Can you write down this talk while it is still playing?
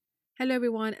Hello,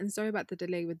 everyone, and sorry about the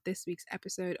delay with this week's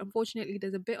episode. Unfortunately,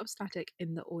 there's a bit of static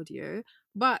in the audio,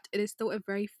 but it is still a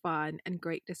very fun and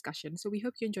great discussion. So we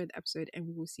hope you enjoyed the episode, and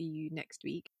we will see you next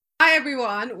week. Hi,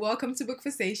 everyone. Welcome to Book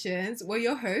Conversations. We're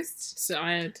your hosts,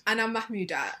 Saad, and I'm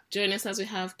Mahmouda. Join us as we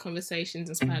have conversations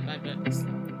inspired by books.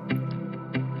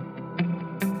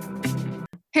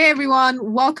 Hey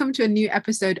everyone, welcome to a new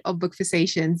episode of Book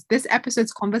Conversations. This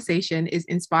episode's conversation is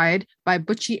inspired by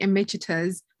Buchi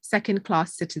Emechita's Second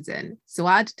Class Citizen.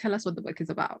 Suad, tell us what the book is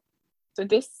about. So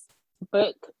this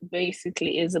book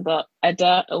basically is about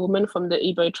Ada, a woman from the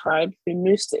Igbo tribe who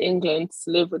moves to England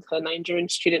to live with her Nigerian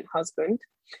student husband.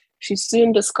 She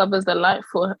soon discovers the life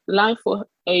for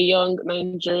a young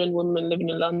Nigerian woman living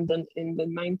in London in the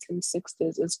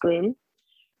 1960s is grim.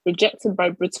 Rejected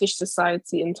by British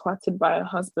society and twatted by her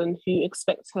husband who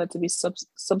expects her to be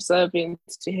subservient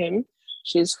to him,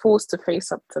 she is forced to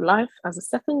face up to life as a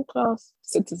second-class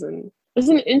citizen.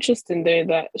 Isn't it interesting, though,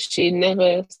 that she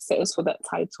never settles for that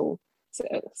title,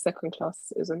 second-class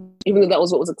citizen, even though that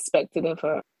was what was expected of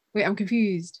her? Wait, I'm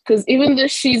confused. Because even though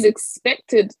she's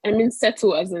expected,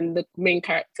 settle as in the main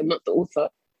character, not the author.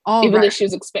 Oh, even right. though she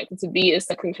was expected to be a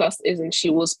second-class citizen,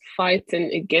 she was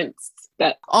fighting against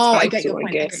that. Oh, title,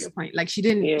 I get your point. Like she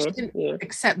didn't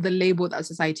accept the label that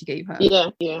society gave her. Yeah.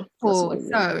 Cool.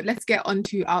 So let's get on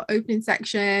to our opening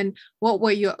section. What were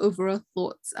your overall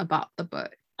thoughts about the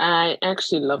book? I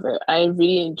actually love it. I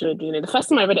really enjoyed doing it. The first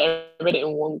time I read it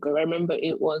in one go. I remember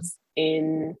it was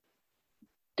in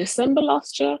December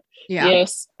last year. Yeah.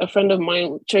 Yes, a friend of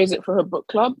mine chose it for her book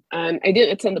club, and I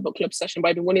didn't attend the book club session, but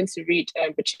I'd been wanting to read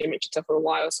Buchi Emechita for a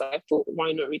while, so I thought,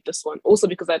 why not read this one? Also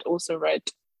because I'd also read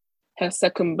her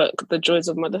second book, The Joys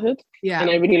of Motherhood. Yeah. And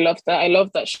I really loved that. I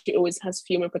love that she always has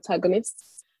female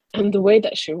protagonists. And the way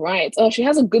that she writes, she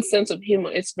has a good sense of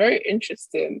humor. It's very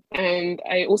interesting. And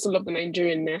I also love the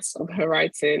Nigerian-ness of her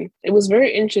writing. It was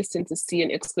very interesting to see an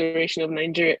exploration of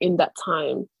Nigeria in that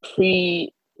time,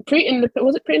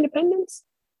 was it pre-independence?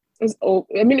 It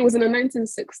was in the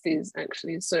 1960s,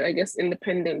 actually. So I guess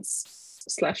independence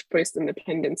 /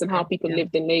 post-independence and how people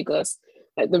lived in Lagos.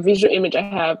 Like the visual image I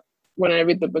have when I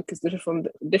read the book is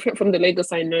different from the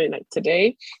Lagos I know like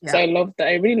today. Yeah. So I love that.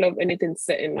 I really love anything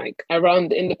set in like around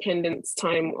the independence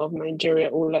time of Nigeria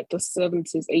or like the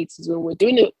 70s, 80s when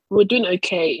we're doing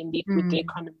okay with the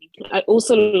economy. I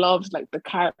also loved like the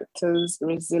character's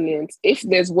resilience. If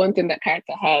there's one thing that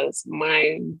character has,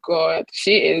 my God,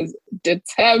 she is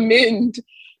determined.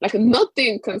 Like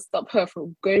nothing can stop her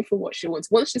from going for what she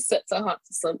wants. Once she sets her heart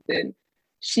to something,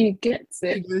 she gets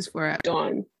it. She goes for it.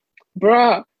 Done.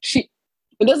 Bruh, it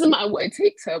doesn't matter what it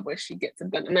takes her, but she gets it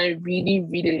done. And I really,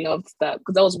 really loved that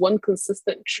because that was one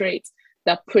consistent trait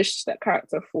that pushed that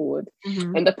character forward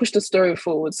and that pushed the story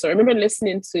forward. So I remember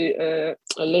listening to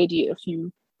a lady a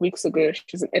few weeks ago.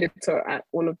 She's an editor at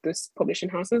one of these publishing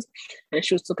houses, and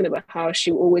she was talking about how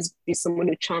she will always be someone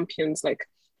who champions, like,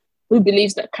 who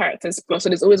believes that characters plot. So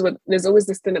there's always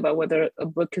this thing about whether a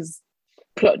book is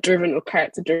plot driven or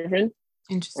character driven.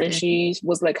 Interesting. And she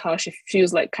was like how she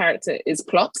feels like character is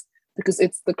plot because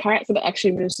it's the character that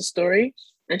actually moves the story.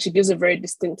 And she gives a very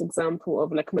distinct example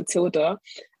of like Matilda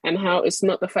and how it's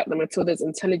not the fact that Matilda is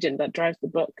intelligent that drives the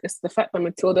book. It's the fact that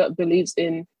Matilda believes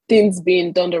in things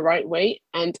being done the right way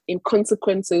and in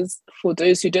consequences for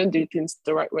those who don't do things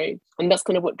the right way. And that's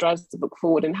kind of what drives the book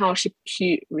forward and how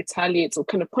she retaliates or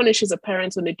kind of punishes a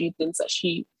parent when they do things that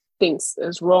she thinks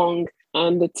is wrong,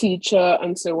 and the teacher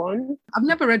and so on. I've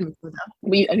never read Matilda.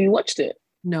 Have you watched it?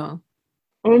 No.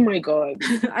 Oh my God.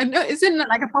 I know, isn't it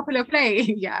like a popular play?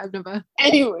 Yeah, I've never.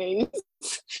 Anyways,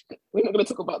 we're not going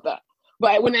to talk about that.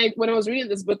 But when I was reading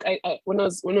this book,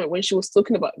 when she was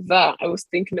talking about that, I was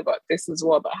thinking about this as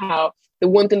well, about how the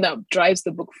one thing that drives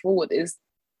the book forward is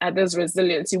Ada's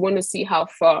resilience. You want to see how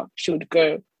far she would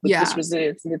go with this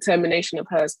resilience and determination of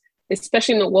hers.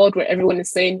 Especially in a world where everyone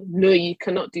is saying, no, you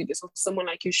cannot do this, or someone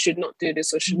like you should not do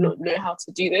this, or should not know how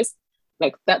to do this.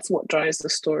 Like, that's what drives the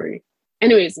story.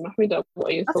 Anyways, Mahmouda, what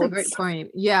are your thoughts? That's a great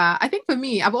point. Yeah, I think for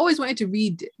me, I've always wanted to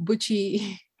read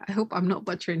Buchi, I hope I'm not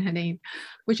butchering her name,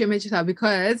 Buchi Emechita,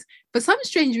 because for some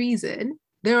strange reason,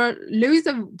 there are loads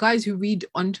of guys who read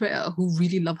on Twitter who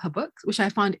really love her books, which I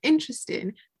found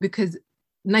interesting because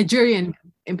Nigerian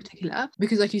in particular,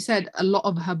 because like you said, a lot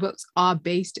of her books are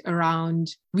based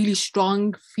around really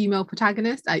strong female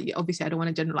protagonists. Obviously I don't want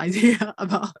to generalize here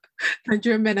about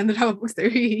Nigerian men and the type of books they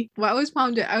read, but I always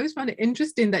found it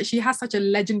interesting that she has such a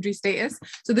legendary status.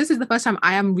 So this is the first time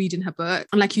I am reading her book,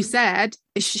 and like you said,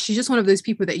 she's just one of those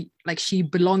people that like she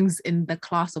belongs in the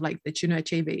class of like the Chinua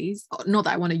Achebes. Not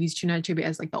that I want to use Chinua Achebe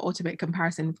as like the ultimate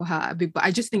comparison for her, but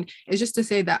I just think it's just to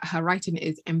say that her writing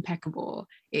is impeccable.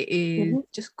 It is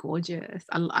just gorgeous.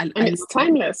 And it's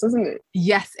timeless, isn't it?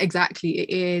 Yes, exactly, it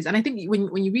is. And I think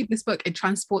when you read this book, it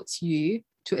transports you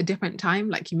to a different time,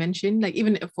 like you mentioned, like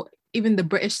even the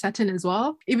British setting as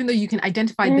well, even though you can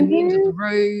identify the names of the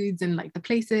roads and like the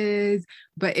places,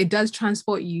 but it does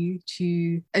transport you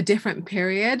to a different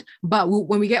period. But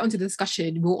when we get onto the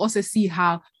discussion, we'll also see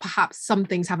how perhaps some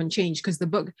things haven't changed, because the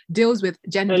book deals with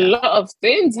gender. A lot of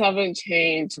things haven't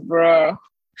changed, bro.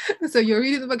 So you're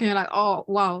reading the book and you're like, oh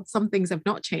wow, some things have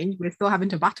not changed. We're still having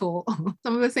to battle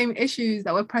some of the same issues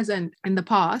that were present in the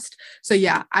past. So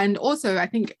yeah, and also I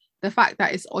think the fact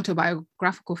that it's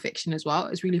autobiographical fiction as well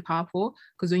is really powerful,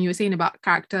 because when you were saying about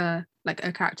character, like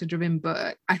a character-driven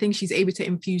book, I think she's able to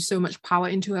infuse so much power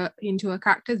into her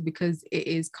characters, because it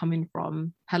is coming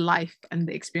from her life and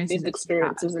the experiences. It's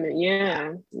experience, isn't it?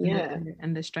 Yeah.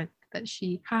 And the strength that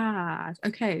she has.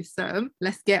 Okay, so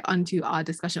let's get onto our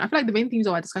discussion. I feel like the main themes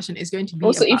of our discussion is going to be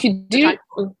also, if you do,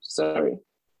 sorry,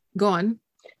 go on.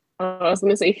 I was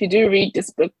going to say, if you do read this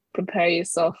book, prepare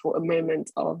yourself for a moment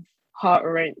of heart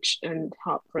wrench and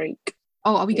heartbreak.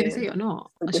 Oh, are we going to say it or not?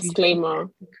 Disclaimer.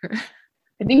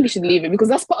 I think we should leave it, because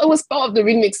it was part of the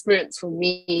reading experience for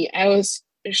me. I was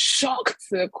shocked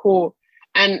to the core,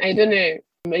 and I don't know,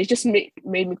 it just made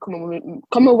me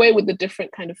come away with a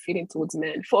different kind of feeling towards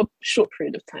men for a short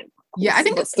period of time. Yeah, I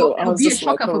think it'll be a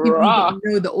shocker for people who don't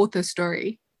know the author's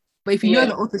story. But if you know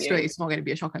the author's story, it's not going to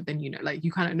be a shocker. Then like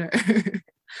you kind of know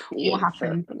what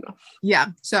happened. Yeah,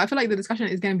 so I feel like the discussion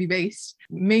is going to be based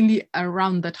mainly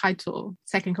around the title,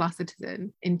 Second Class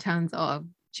Citizen, in terms of,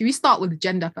 should we start with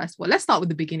gender first? Well, let's start with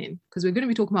the beginning, because we're going to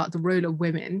be talking about the role of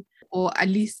women, or at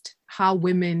least how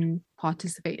women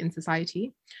participate in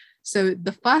society. So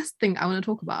the first thing I want to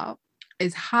talk about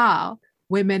is how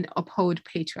women uphold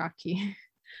patriarchy.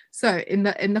 So in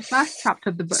the first chapter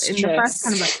of the book, in the first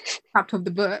kind of like chapter of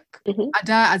the book,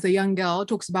 Ada, as a young girl,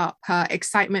 talks about her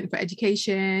excitement for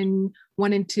education,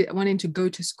 wanting to go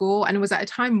to school. And it was at a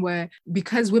time where,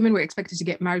 because women were expected to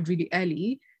get married really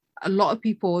early, a lot of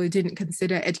people didn't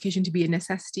consider education to be a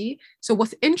necessity. So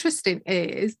what's interesting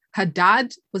is her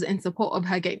dad was in support of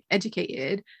her getting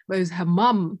educated, but it was her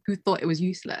mum who thought it was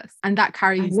useless. And that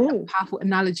carries a powerful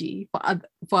analogy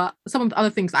for some of the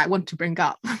other things that I want to bring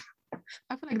up.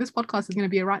 I feel like this podcast is going to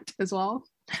be a rant as well.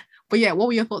 But yeah, what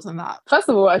were your thoughts on that? First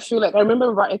of all, I feel like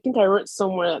I think I wrote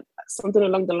somewhere something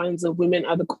along the lines of women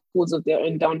are the cause of their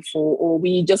own downfall, or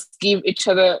we just give each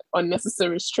other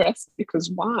unnecessary stress because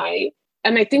why?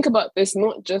 And I think about this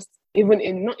not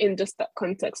in just that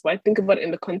context, but I think about it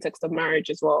in the context of marriage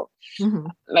as well.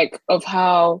 Like of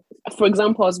how, for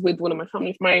example, I was with one of my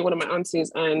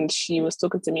aunties, and she was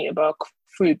talking to me about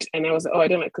food, and I was like, oh, I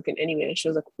don't like cooking anyway. And she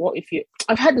was like, what if you,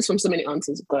 I've had this from so many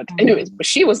aunties, God. Anyways, but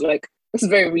she was like, this is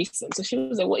very recent. So she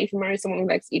was like, what if you marry someone who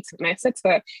likes eating? And I said to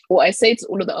her, well, I say to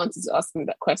all of the aunties asking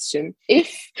that question,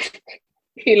 if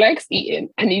he likes eating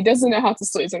and he doesn't know how to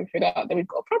sort his own food out, then we've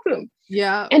got a problem.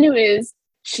 Yeah. Anyways,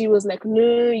 she was like,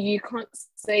 no, you can't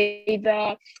say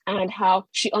that, and how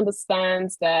she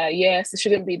understands that, yes, it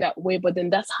shouldn't be that way, but then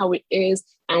that's how it is,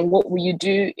 and what will you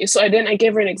do? So I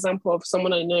gave her an example of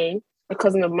someone I know, a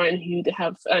cousin of mine, who they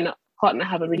have a partner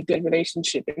have a really good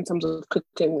relationship in terms of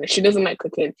cooking. She doesn't like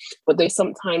cooking, but they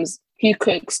sometimes, he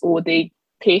cooks, or they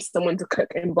pay someone to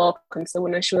cook in bulk. And so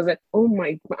when she was like,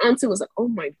 my auntie was like, oh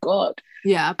my God.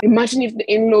 Yeah. Imagine if the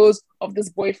in-laws of this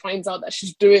boy finds out that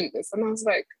she's doing this. And I was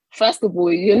like, first of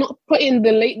all, you're not putting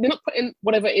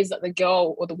whatever it is that the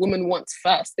girl or the woman wants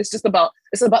first. It's about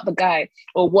the guy,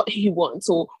 or what he wants,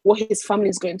 or what his family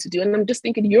is going to do. And I'm just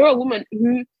thinking, you're a woman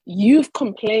who, you've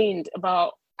complained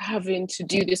about having to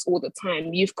do this all the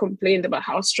time. You've complained about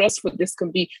how stressful this can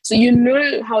be. So you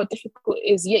know how difficult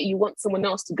it is, yet you want someone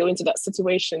else to go into that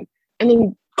situation and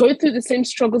then go through the same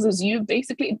struggles as you.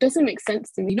 Basically, it doesn't make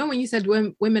sense to me. You know, when you said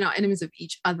women are enemies of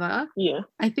each other,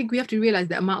 I think we have to realize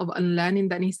the amount of unlearning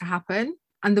that needs to happen.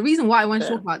 And the reason why I want to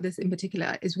talk about this in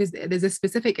particular is because there's a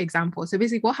specific example. So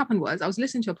basically what happened was, I was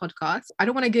listening to a podcast. I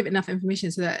don't want to give enough information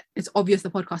so that it's obvious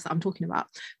the podcast that I'm talking about.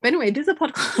 But anyway, there's a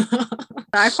podcast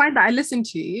that I find that I listen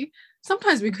to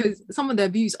sometimes because some of their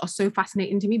views are so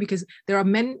fascinating to me, because there are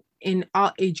men in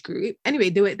our age group. Anyway,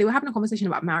 they were having a conversation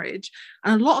about marriage,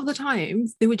 and a lot of the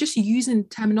times they were just using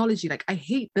terminology. Like, I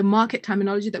hate the market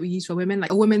terminology that we use for women.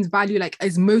 Like, a woman's value like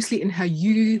is mostly in her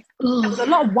youth. There was a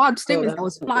lot of wild statements that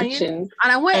was flying. Itching.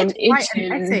 And I wanted to write an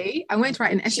itching. essay. I wanted to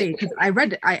write an essay because I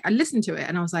read it, I listened to it,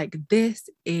 and I was like, this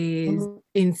is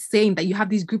insane that you have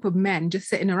these group of men just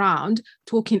sitting around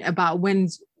talking about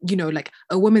when's, you know, like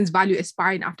a woman's value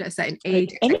aspiring after a certain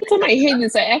age. Like, every time I hear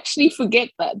this, I actually forget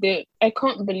that I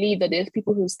can't believe that there's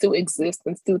people who still exist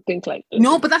and still think like this.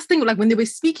 No, but that's the thing. Like, when they were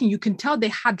speaking, you can tell they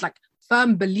had like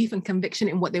firm belief and conviction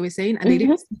in what they were saying, and they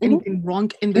didn't see anything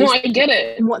wrong in those. No, I get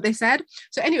it. In what they said.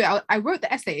 So anyway, I wrote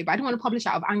the essay, but I didn't want to publish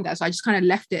out of anger, so I just kind of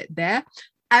left it there.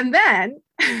 And then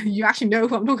you actually know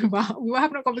who I'm talking about. We were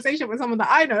having a conversation with someone that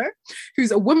I know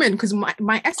who's a woman, because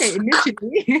my essay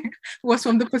initially was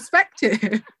from the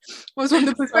perspective of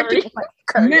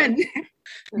like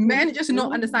men just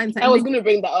not understand. I was going to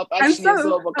bring that up actually.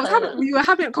 And so we were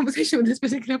having a conversation with this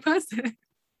particular person.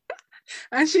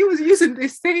 And she was using the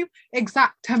same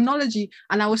exact terminology.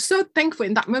 And I was so thankful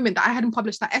in that moment that I hadn't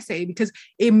published that essay, because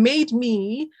it made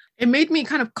me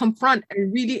kind of confront a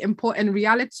really important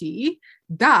reality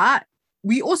that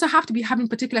we also have to be having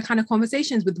particular kind of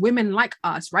conversations with women like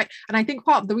us, right? And I think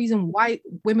part of the reason why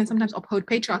women sometimes uphold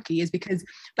patriarchy is because,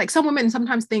 like, some women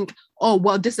sometimes think, oh,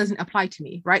 well, this doesn't apply to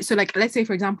me, right? So, like, let's say,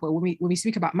 for example, when we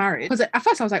speak about marriage, because at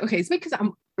first I was like, okay, it's because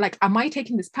I'm like, am I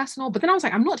taking this personal? But then I was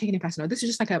like, I'm not taking it personal. This is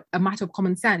just like a matter of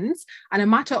common sense and a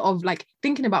matter of like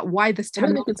thinking about why this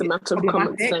term. I think it's a matter of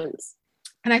common sense.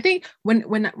 And I think when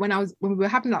we were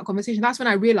having that conversation, that's when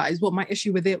I realized what my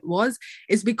issue with it was,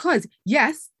 is because,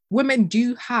 yes, women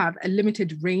do have a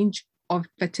limited range of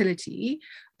fertility,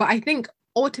 but I think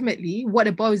ultimately what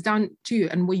it boils down to,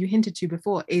 and what you hinted to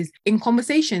before, is in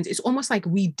conversations, it's almost like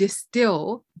we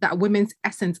distill that women's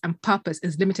essence and purpose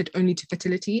is limited only to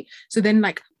fertility. So then,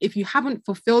 like, if you haven't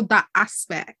fulfilled that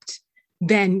aspect,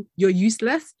 then you're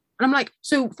useless. And I'm like,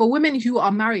 so for women who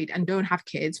are married and don't have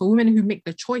kids, for women who make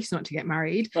the choice not to get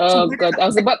married, God,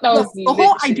 the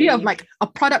whole idea of like a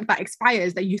product that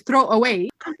expires that you throw away,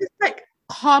 I'm just like,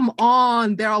 come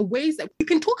on, there are ways that we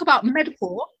can talk about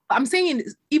medical, but I'm saying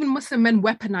even Muslim men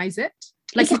weaponize it.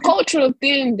 Like, it's a cultural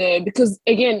thing though, because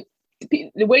again,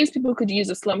 the ways people could use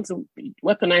Islam to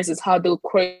weaponize is how they'll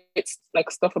quote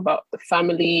like stuff about the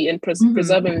family and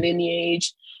preserving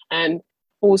lineage, and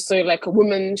also like a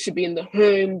woman should be in the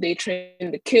home, they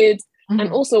train the kids. And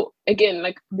also, again,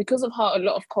 like, because of how a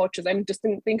lot of cultures, I'm just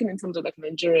thinking in terms of like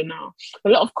Nigeria now, a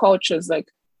lot of cultures, like,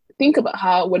 think about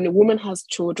how when a woman has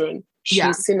children,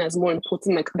 she's seen as more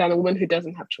important like than a woman who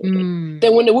doesn't have children.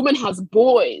 Then when a woman has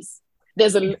boys,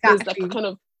 there's like a kind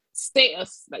of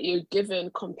status that you're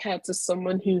given compared to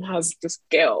someone who has just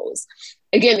girls.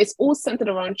 Again, it's all centered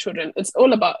around children. It's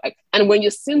all about like, and when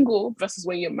you're single versus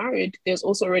when you're married, there's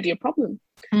also already a problem.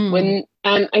 And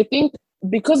I think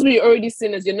because we're already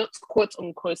seen as, you're not quote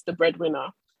unquote the breadwinner,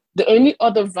 the only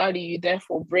other value you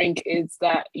therefore bring is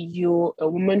that you're a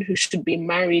woman who should be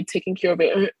married, taking care of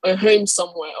a home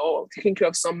somewhere, or taking care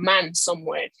of some man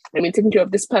somewhere. I mean, taking care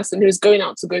of this person who's going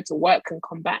out to go to work and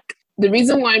come back. The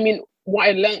reason why, what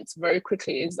I learned very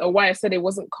quickly is, or why I said it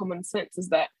wasn't common sense, is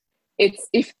that it's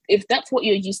if that's what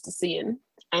you're used to seeing,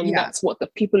 and that's what the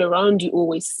people around you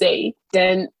always say,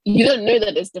 then you don't know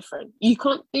that it's different. You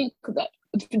can't think that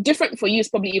different for you is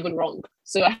probably even wrong.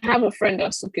 So I have a friend I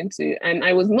was talking to, and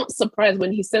I was not surprised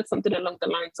when he said something along the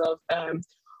lines of,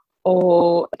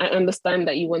 or I understand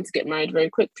that you want to get married very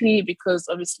quickly because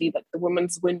obviously like the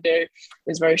woman's window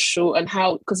is very short, and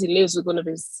how, because he lives with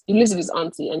his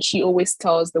auntie, and she always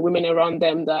tells the women around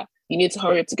them that you need to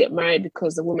hurry up to get married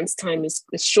because the woman's time is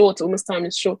short. The woman's time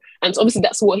is short. And so obviously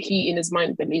that's what he in his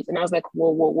mind believes. And I was like,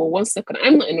 whoa, 1 second.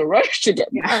 I'm not in a rush to get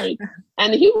married.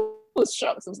 And he was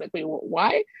shocked. So I was like, wait,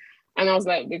 why? And I was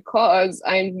like, because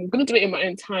I'm going to do it in my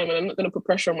own time, and I'm not going to put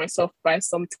pressure on myself by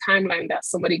some timeline that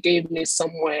somebody gave me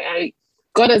somewhere.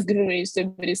 God has given me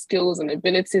so many skills and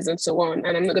abilities and so on,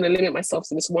 and I'm not going to limit myself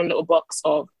to this one little box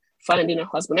of finding a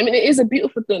husband. I mean, it is a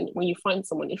beautiful thing when you find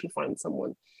someone, if you find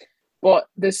someone. But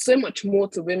there's so much more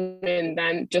to women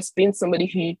than just being somebody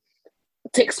who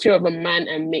takes care of a man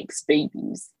and makes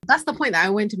babies. That's the point that I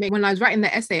wanted to make. When I was writing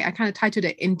the essay, I kind of titled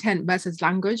it Intent versus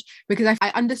Language, because I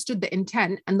understood the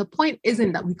intent. And the point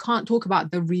isn't that we can't talk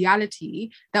about the reality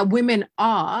that women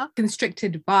are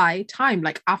constricted by time.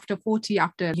 Like after 40,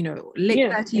 after,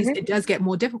 late 30s, it does get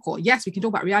more difficult. Yes, we can talk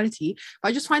about reality, but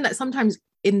I just find that sometimes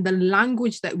in the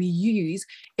language that we use,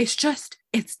 it's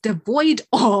devoid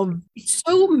of,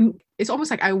 it's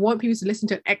almost like I want people to listen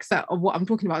to an excerpt of what I'm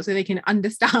talking about so they can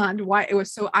understand why it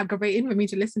was so aggravating for me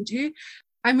to listen to.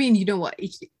 I mean, you know what?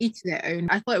 Each their own.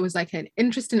 I thought it was like an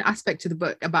interesting aspect to the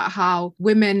book about how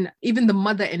women, even the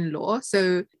mother-in-law,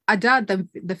 so Ada,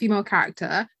 the female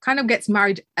character, kind of gets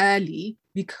married early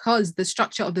because the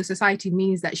structure of the society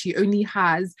means that she only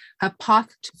has her path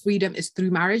to freedom is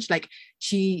through marriage. Like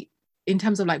she, in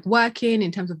terms of like working,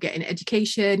 in terms of getting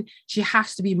education, she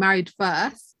has to be married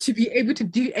first to be able to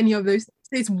do any of those.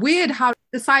 It's weird how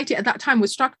society at that time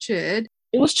was structured.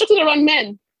 It was structured around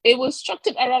men. It was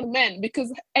structured around men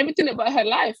because everything about her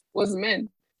life was men.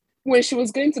 When she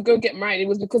was going to go get married, it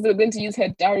was because they were going to use her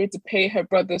dowry to pay her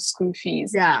brother's school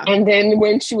fees. Yeah. And then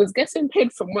when she was getting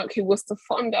paid from work, it was to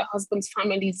fund her husband's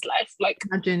family's life. Like,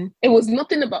 imagine. It was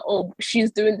nothing about, oh,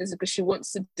 she's doing this because she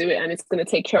wants to do it and it's going to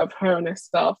take care of her and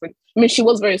herself. And I mean, she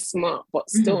was very smart, but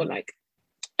still, like,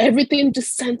 everything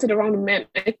just centered around men.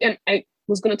 And I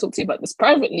was going to talk to you about this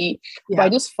privately, but I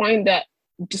just find that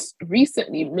just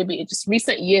recently, maybe it's just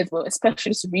recent years, but especially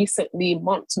just recently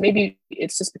months, maybe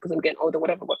it's just because I'm getting older,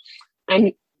 whatever, but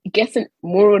I'm getting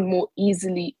more and more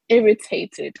easily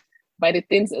irritated by the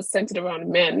things that are centered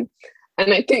around men.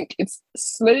 And I think it's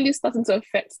slowly starting to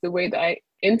affect the way that I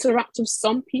interact with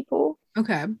some people.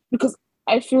 Okay. Because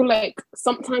I feel like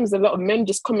sometimes a lot of men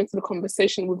just come into the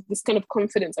conversation with this kind of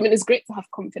confidence. I mean, it's great to have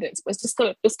confidence, but it's just kind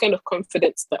of this kind of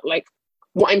confidence that, like,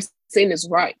 what I'm saying is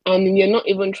right. And you're not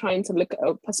even trying to look at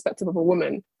a perspective of a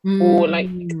woman or, like,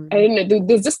 I don't know,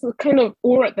 there's just the kind of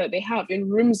aura that they have in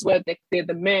rooms where they're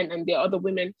the men and there are other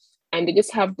women and they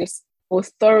just have this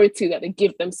authority that they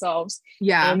give themselves.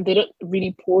 Yeah. And they don't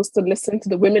really pause to listen to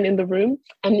the women in the room.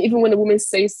 And even when a woman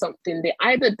says something, they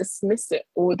either dismiss it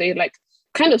or they like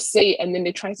kind of say it and then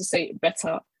they try to say it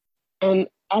better. And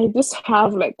I just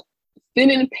have like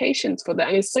thin patience for that.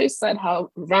 And it's so sad how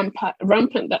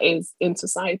rampant that is in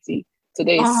society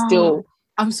today still.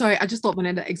 I'm sorry, I just thought of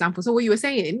another example. So what you were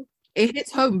saying, it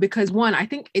hits home because one, I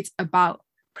think it's about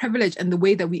privilege and the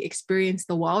way that we experience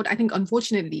the world. I think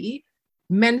unfortunately,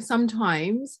 men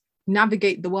sometimes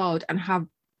navigate the world and have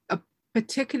a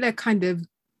particular kind of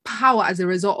power as a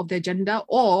result of their gender,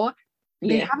 or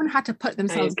they haven't had to put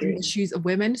themselves in the shoes of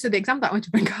women. So the example that I want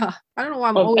to bring up, I don't know why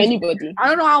I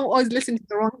don't know how I'm always listening to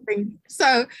the wrong thing.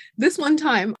 So this one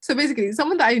time, so basically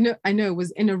someone that I know was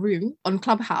in a room on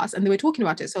Clubhouse and they were talking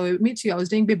about it. So me too, I was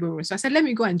doing baby room. So I said, let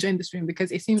me go and join this room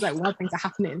because it seems like wild things are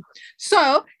happening.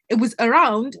 So it was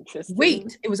around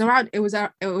weight. It was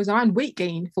around weight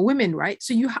gain for women, right?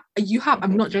 So you have.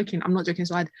 I'm not joking.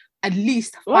 So I had at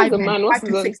least five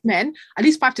to six men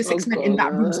in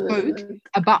that room spoke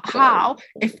about how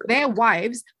if their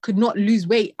wives could not lose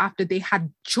weight after they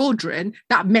had children,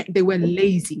 that meant they were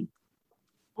lazy.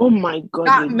 Oh my God!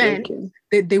 That meant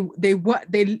they didn't want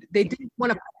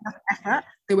to put enough effort.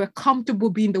 They were comfortable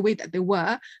being the way that they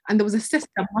were, and there was a sister,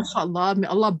 mashallah, may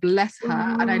Allah bless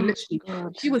her. And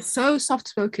she was so soft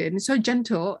spoken, so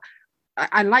gentle.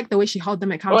 I like the way she held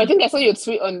them accountable. I think I saw your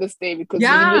tweet on this day because you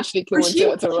literally came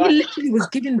on to write. He literally was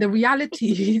giving the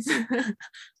realities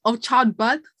of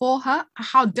childbirth for her,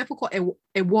 how difficult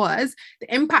it was,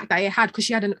 the impact that it had because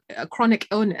she had a chronic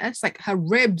illness, like her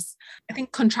ribs, I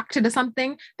think contracted or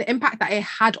something, the impact that it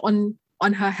had on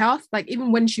her health. Like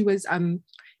even when she was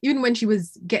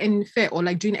getting fit or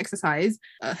like doing exercise,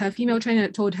 her female trainer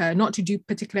told her not to do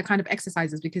particular kind of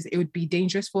exercises because it would be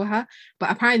dangerous for her. But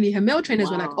apparently her male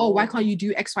trainers were like, oh, why can't you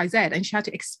do XYZ? And she had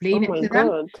to explain it to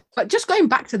them. But just going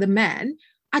back to the men,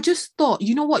 I just thought,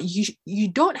 you know what, you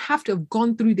don't have to have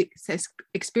gone through the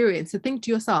experience to think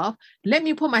to yourself, let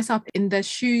me put myself in the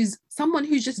shoes, someone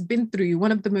who's just been through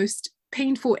one of the most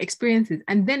painful experiences,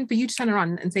 and then for you to turn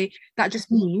around and say that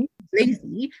just means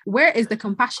lazy. Where is the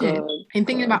compassion in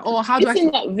thinking about, oh, how do I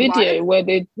seen that video where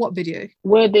they what video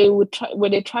where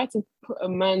they try to put a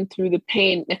man through the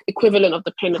pain, like equivalent of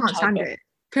the pain of childbirth.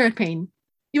 Period pain,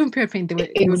 even period pain, they were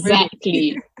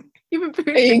exactly even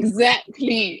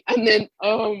exactly, and then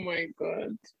oh my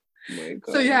god.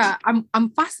 So yeah,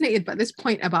 I'm fascinated by this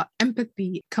point about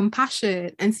empathy,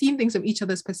 compassion, and seeing things from each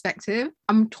other's perspective.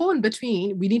 I'm torn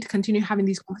between we need to continue having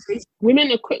these conversations.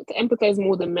 Women are quick to empathize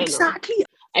more than men. Exactly.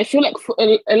 I feel like for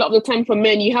a lot of the time for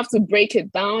men, you have to break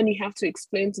it down. You have to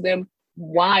explain to them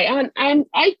why. And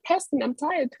I personally, I'm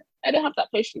tired. I don't have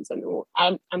that patience anymore.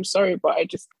 I'm sorry, but I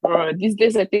just these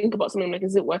days I think about something like,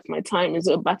 is it worth my time? Is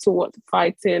it a battle worth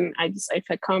fighting? If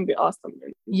I can't be asked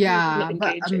something. Yeah,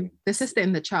 but the sister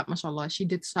in the chat, mashallah, she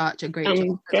did such a great job.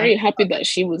 I'm very happy that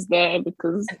she was there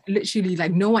because literally,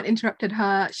 like, no one interrupted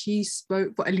her. She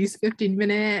spoke for at least 15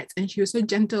 minutes and she was so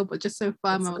gentle but just so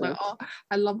firm. I was like, oh,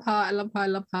 I love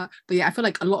her. But yeah, I feel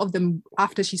like a lot of them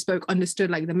after she spoke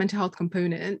understood like the mental health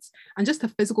components and just the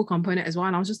physical component as well.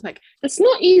 And I was just like, it's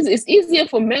not easy. it's easier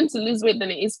for men to lose weight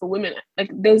than it is for women.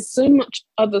 Like there's so much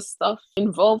other stuff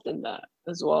involved in that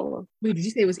as well. Wait, did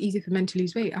you say it was easier for men to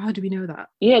lose weight? How do we know that?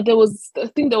 Yeah, I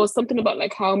think there was something about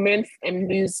like how men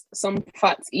lose some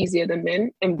fats easier than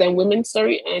men and than women.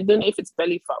 Sorry, and I don't know if it's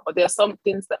belly fat, but there are some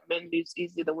things that men lose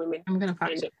easier than women. I'm gonna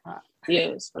fact check that. Yeah,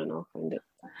 it's fine. I'll find it.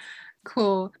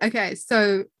 Cool. Okay,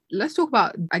 so let's talk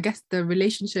about, I guess, the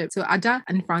relationship. So Ada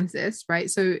and Francis,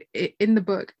 right? So in the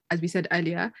book, as we said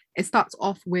earlier, it starts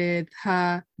off with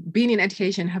her being in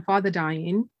education, her father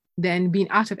dying, then being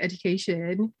out of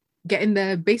education, getting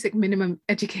the basic minimum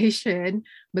education,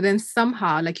 but then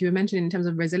somehow, like you were mentioning in terms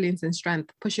of resilience and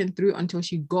strength, pushing through until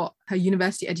she got her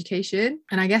university education.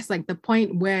 And I guess like the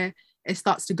point where it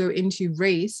starts to go into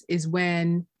race is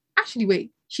when, actually,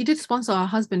 wait, she did sponsor her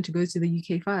husband to go to the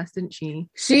UK first, didn't she?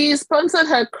 She sponsored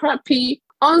her crappy,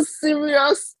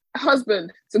 unserious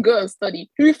husband to go and study,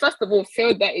 who first of all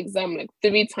failed that exam like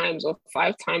 3 times or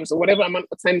 5 times or whatever amount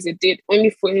of times he did, only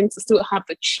for him to still have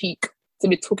the cheek to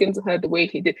be talking to her the way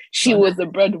he did. She was the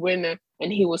breadwinner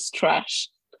and he was trash.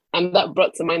 And that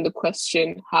brought to mind the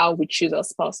question how we choose our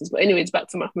spouses. But anyways, back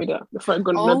to Mahmuda before I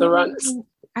go on another rant.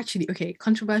 Actually, okay,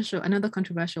 another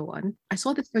controversial one. I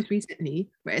saw this post recently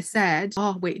where it said,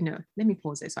 oh, wait, no, let me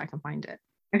pause it so I can find it.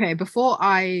 Okay, before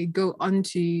I go on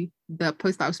to the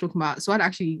post that I was talking about, Swad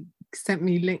actually sent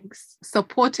me links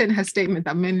supporting her statement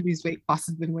that men lose weight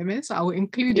faster than women. So I will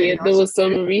include it. Yeah, there was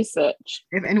some research.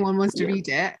 If anyone wants to read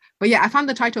it. But yeah, I found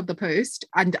the title of the post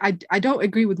and I don't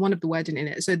agree with one of the wording in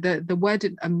it. So the word,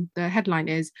 the headline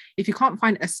is, if you can't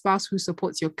find a spouse who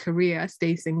supports your career,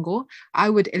 stay single. I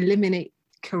would eliminate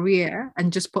career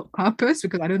and just put purpose,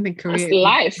 because I don't think career is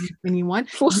life. Anyone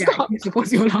Stop.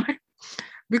 supports your life.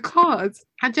 Because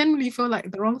I generally feel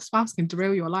like the wrong spouse can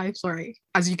derail your life, sorry,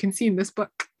 as you can see in this book.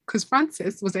 Because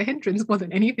Francis was a hindrance more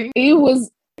than anything. He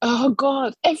was, oh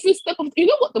God, every step of, you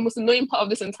know what the most annoying part of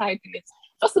this entire thing is?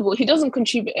 First of all, he doesn't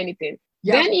contribute anything.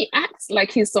 Yeah. Then he acts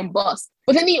like he's some boss.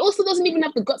 But then he also doesn't even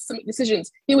have the guts to make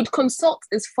decisions. He would consult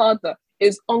his father,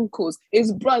 his uncles,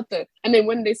 his brother. And then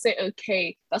when they say,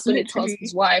 okay, that's when he tells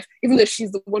his wife, even though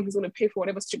she's the one who's going to pay for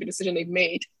whatever stupid decision they've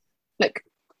made. Like,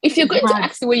 if you're going to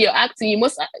act the way you're acting,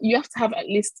 you have to have at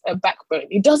least a backbone.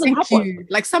 He doesn't have one.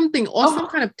 Like something, or some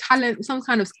kind of talent, some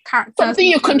kind of character. Something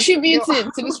you're contributing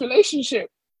to this relationship.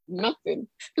 Nothing.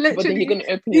 Literally, but then you're going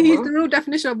to open your mouth. The real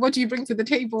definition of what do you bring to the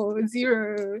table?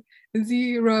 Zero.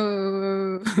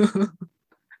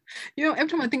 You know, every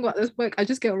time I think about this book, I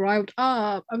just get riled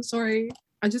up. I'm sorry.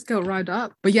 I just get riled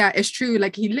up. But yeah, it's true.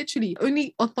 Like he literally,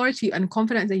 only authority and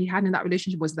confidence that he had in that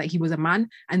relationship was that he was a man,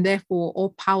 and therefore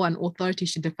all power and authority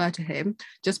should defer to him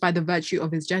just by the virtue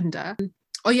of his gender.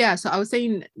 Oh yeah, so I was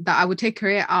saying that I would take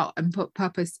career out and put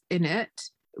purpose in it,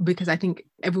 because I think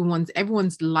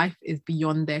everyone's life is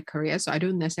beyond their career. So I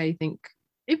don't necessarily think,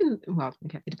 even, well,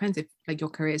 okay, it depends if like your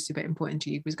career is super important to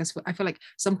you, because I feel like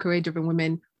some career-driven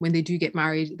women, when they do get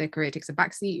married, their career takes a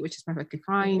backseat, which is perfectly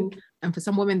fine. And for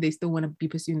some women, they still want to be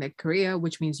pursuing their career,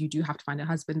 which means you do have to find a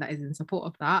husband that is in support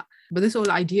of that. But this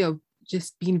whole idea of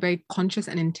just being very conscious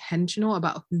and intentional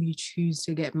about who you choose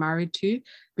to get married to,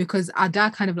 because Ada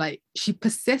kind of like, she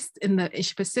persists in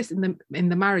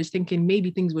the marriage, thinking maybe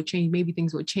things will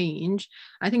change.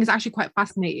 I think it's actually quite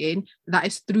fascinating that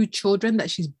it's through children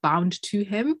that she's bound to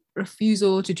him.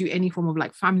 Refusal to do any form of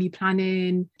like family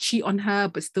planning, cheat on her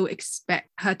but still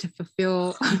expect her to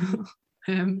fulfill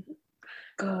him.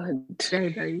 God,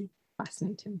 very, very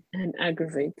fascinating and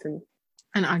aggravating.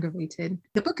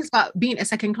 The book is about being a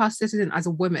second-class citizen as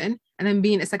a woman, and then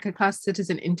being a second-class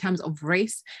citizen in terms of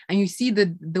race. And you see the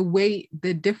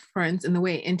difference in the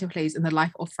way it interplays in the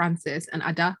life of Francis and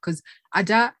Ada, because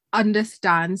Ada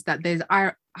understands that there's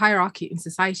hierarchy in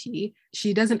society.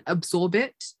 She doesn't absorb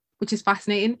it, which is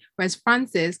fascinating. Whereas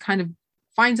Francis kind of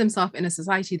finds himself in a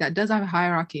society that does have a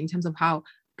hierarchy in terms of how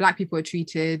Black people are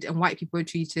treated and white people are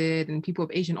treated and people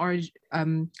of Asian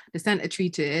origin descent are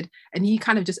treated, and he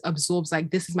kind of just absorbs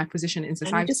like, this is my position in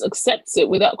society. And he just accepts it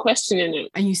without questioning it.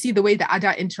 And you see the way that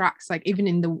Ada interacts, like even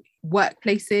in the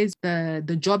workplaces,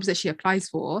 the jobs that she applies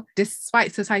for,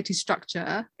 despite society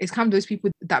structure, it's kind of those people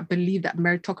that believe that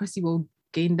meritocracy will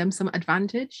gain them some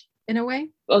advantage in a way.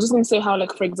 I was just going to say how,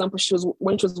 like, for example,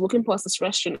 when she was walking past this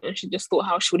restaurant and she just thought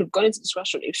how she would have gone into this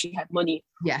restaurant if she had money.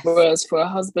 Yes. Whereas for her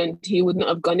husband, he would not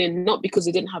have gone in, not because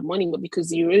he didn't have money, but because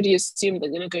he already assumed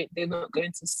that they're not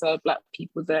going to serve Black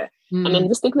people there. And I'm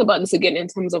just thinking about this again in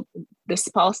terms of the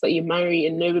spouse that you marry,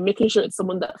 and maybe making sure it's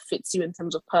someone that fits you in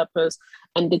terms of purpose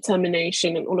and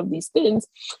determination and all of these things.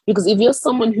 Because if you're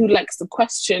someone who likes to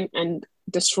question and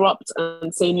disrupt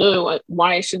and say, no,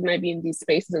 why shouldn't I be in these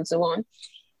spaces and so on,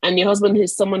 and your husband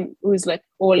is someone who's like,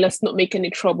 oh, let's not make any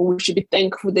trouble, we should be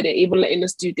thankful that they're even letting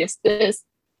us do this,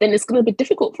 then it's going to be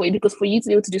difficult for you, because for you to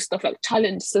be able to do stuff like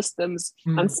challenge systems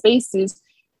and spaces,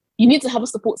 you need to have a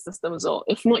support system as well.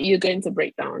 If not, you're going to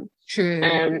break down. True.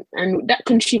 And that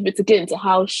contributes again to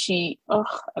how her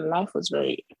life was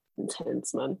very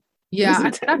intense, man.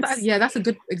 Yeah, that's a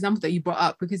good example that you brought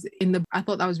up, because I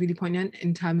thought that was really poignant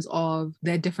in terms of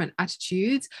their different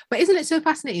attitudes. But isn't it so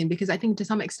fascinating? Because I think to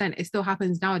some extent it still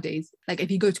happens nowadays. Like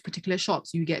if you go to particular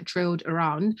shops, you get trailed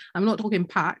around. I'm not talking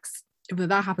packs, even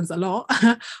though that happens a lot.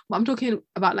 But I'm talking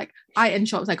about like high-end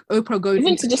shops, like Oprah going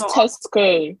even into to just shop.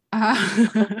 Tesco.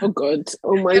 Oh God!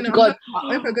 Oh my God!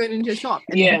 Oprah going into a shop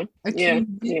and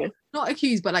not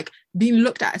accused, but like being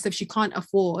looked at as if she can't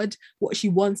afford what she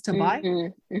wants to buy.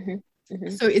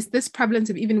 So it's this prevalence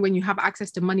of, even when you have access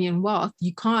to money and wealth,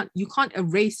 you can't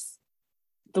erase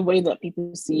the way that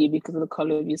people see you because of the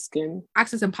color of your skin.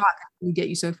 Access and power can get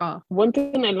you so far. One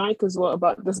thing I like as well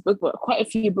about this book, but quite a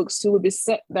few books too, would be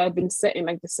have been set in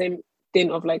like the same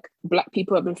thing of like Black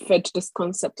people have been fed to this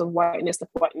concept of whiteness. That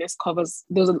whiteness covers.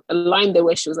 There was a line there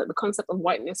where she was like, the concept of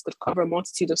whiteness could cover a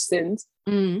multitude of sins,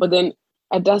 but then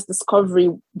Ada's discovery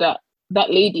that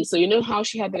lady, so you know how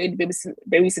she had the lady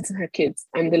babysitting her kids,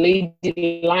 and the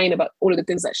lady lying about all of the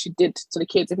things that she did to the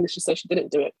kids, even if she said she didn't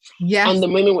do it. Yes. And the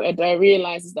moment where Ada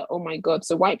realizes that, oh my God,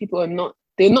 so white people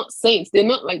they're not saints. They're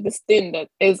not like this thing that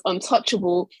is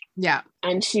untouchable. Yeah.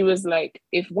 And she was like,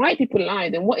 if white people lie,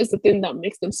 then what is the thing that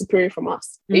makes them superior from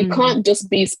us? It can't just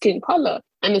be skin color.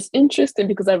 And it's interesting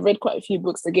because I've read quite a few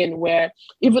books again where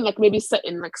even like maybe set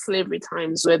in like slavery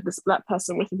times, where this Black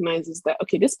person recognizes that,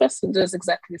 okay, this person does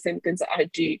exactly the same things that I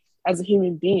do as a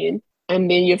human being. And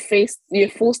then you're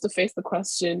forced to face the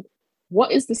question,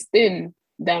 what is this thing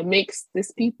that makes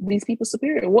these people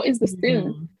superior? What is this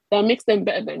thing that makes them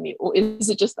better than me? Or is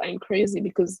it just that I'm crazy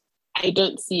because I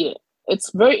don't see it?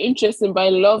 It's very interesting, but I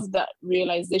love that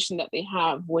realization that they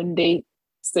have when they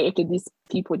say, okay, these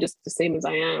people are just the same as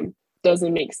I am.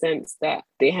 Doesn't make sense that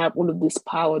they have all of this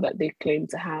power that they claim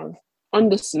to have. On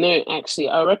this note, actually,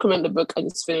 I recommend the book I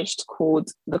just finished called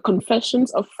The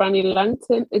Confessions of Franny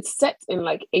Langton. It's set in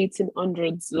like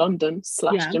 1800s London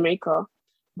 / Jamaica,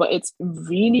 but it's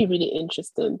really, really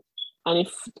interesting. And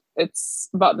if it's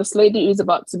about this lady who's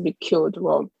about to be killed,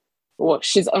 well,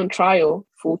 she's on trial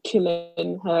for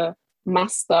killing her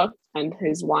master and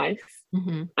his wife,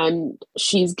 and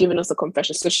she's giving us a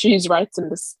confession. So she's writing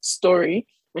this story,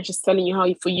 and she's telling you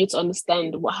how, for you to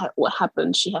understand what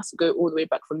happened, she has to go all the way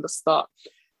back from the start.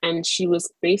 And she was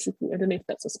basically, I don't know if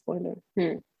that's a spoiler.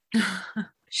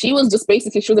 She was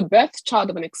a birth child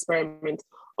of an experiment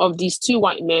of these two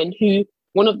white men who,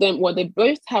 one of them, they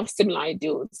both have similar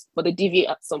ideals, but they deviate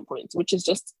at some point, which is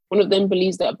just, one of them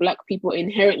believes that Black people are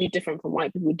inherently different from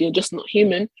white people. They're just not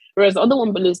human. Whereas the other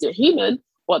one believes they're human,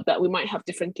 but that we might have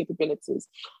different capabilities.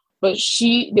 But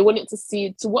they wanted to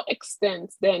see to what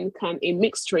extent then can a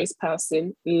mixed race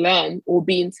person learn or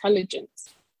be intelligent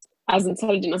as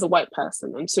a white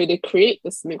person. And so they create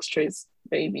this mixed race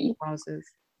baby. Wowzers.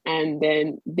 And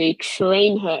then they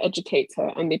train her, educate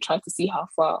her, and they try to see how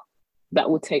far that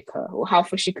will take her or how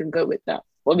far she can go with that.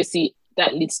 Obviously,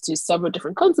 that leads to several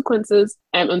different consequences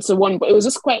and so on. But it was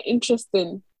just quite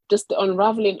interesting, just the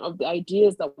unraveling of the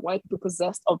ideas that white people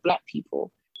possessed of Black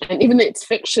people. And even though it's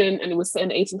fiction and it was set in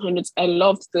the 1800s, I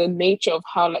loved the nature of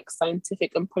how like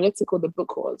scientific and political the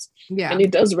book was. Yeah. And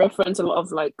it does reference a lot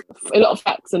of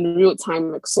facts and real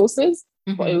time like sources.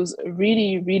 But it was a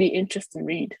really, really interesting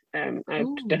read. I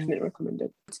would definitely recommend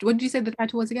it. What did you say the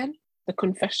title was again? The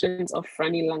Confessions of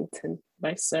Franny Langton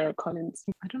by Sarah Collins.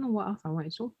 I don't know what else I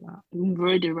want to talk about. I'm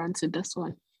already ranted, that's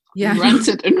why. Yeah.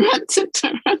 Ranted.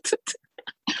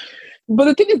 But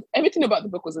the thing is, everything about the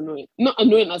book was annoying. Not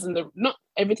annoying as in not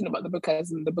everything about the book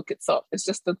as in the book itself. It's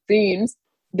just the themes.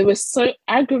 They were so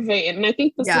aggravating. And I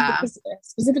think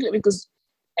specifically because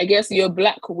I guess you're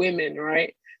Black women,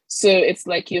 right? So it's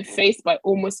like you're faced by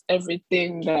almost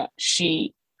everything that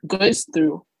she goes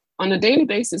through on a daily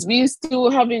basis. We're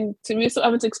still having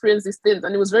to experience these things.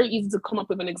 And it was very easy to come up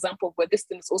with an example of where this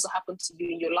thing has also happened to you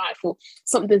in your life, or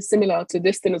something similar to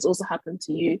this thing has also happened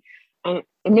to you. And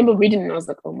I remember reading it and I was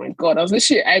like, oh my God,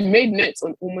 I made notes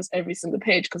on almost every single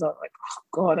page because I was like, oh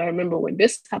God, I remember when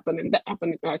this happened and that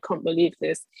happened. And I can't believe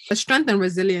this. The strength and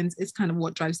resilience is kind of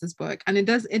what drives this book. And it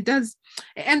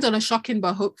ends on a shocking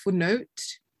but hopeful note.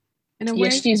 In a way.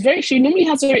 She normally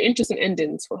has very interesting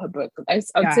endings for her book. I'd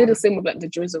say the same with like The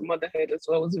Joys of Motherhood as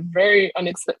well. It was a very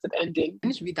unexpected ending. I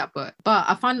need to read that book. But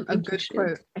I found a good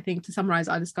quote, I think, to summarize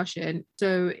our discussion.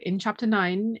 So in chapter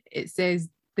 9, it says,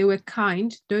 they were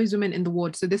kind, those women in the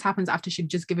ward. So this happens after she'd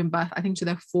just given birth, I think, to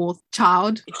their 4th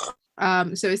child.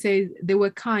 So it says they were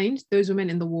kind, those women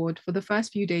in the ward, for the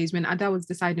first few days when Ada was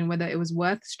deciding whether it was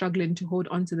worth struggling to hold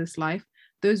on to this life.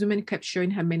 Those women kept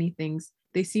showing her many things.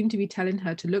 They seemed to be telling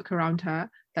her to look around her,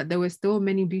 that there were still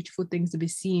many beautiful things to be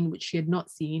seen which she had not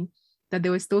seen, that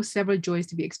there were still several joys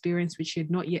to be experienced which she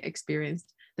had not yet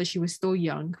experienced, that she was still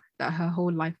young, that her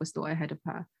whole life was still ahead of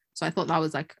her. So I thought that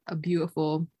was like a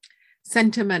beautiful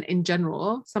sentiment in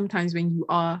general. Sometimes when you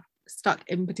are stuck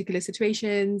in particular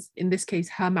situations, in this case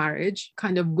her marriage,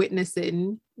 kind of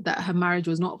witnessing that her marriage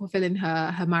was not fulfilling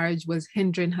her marriage was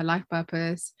hindering her life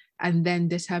purpose, and then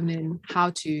determining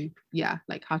how to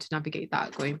navigate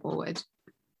that going forward.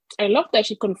 I love that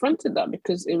she confronted that,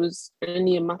 because it was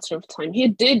only a matter of time. He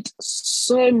did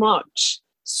so much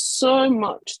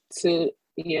to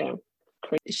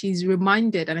she's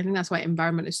reminded, and I think that's why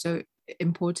environment is so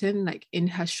important. Like in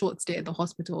her short stay at the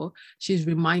hospital, she's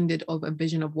reminded of a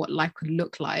vision of what life could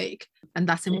look like, and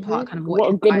that's in part kind of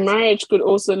what a good marriage could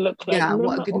also look like.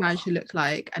 What a good marriage should look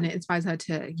like, and it inspires her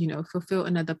to fulfill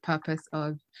another purpose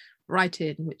of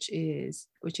writing, which is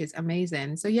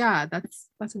amazing. So yeah, that's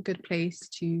a good place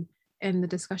to end the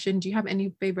discussion. Do you have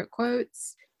any favorite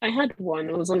quotes? I had one.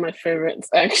 It was one of my favorites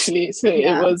actually. So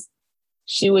It was,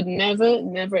 she would never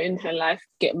in her life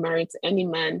get married to any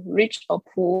man, rich or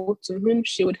poor, to whom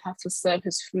she would have to serve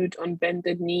his food on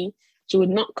bended knee. She would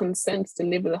not consent to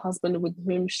live with a husband with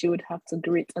whom she would have to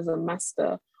greet as a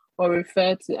master or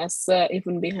refer to as sir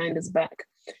even behind his back.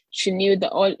 She knew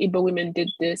that all Igbo women did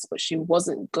this, but she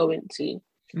wasn't going to.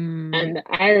 And the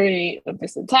irony of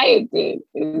this entire thing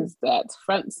is that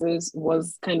Frances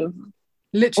was kind of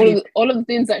literally all of the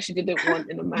things that she didn't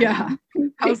want in a man. Yeah,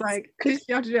 I was like, because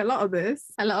she had to do a lot of this,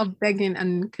 a lot of begging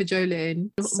and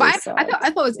cajoling. So but I thought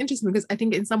it was interesting, because I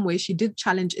think in some ways she did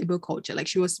challenge Igbo culture. Like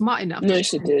she was smart enough. No,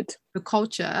 she did. The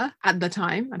culture at the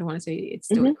time, I don't want to say it's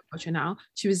still the culture now.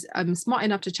 She was smart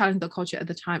enough to challenge the culture at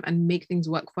the time and make things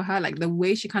work for her. Like the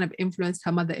way she kind of influenced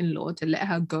her mother-in-law to let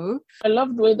her go. I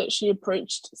love the way that she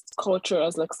approached culture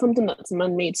as like something that's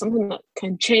man-made, something that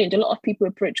can change. A lot of people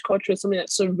approach culture as something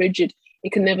that's so rigid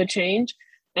it can never change.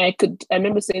 I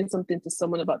remember saying something to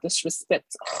someone about this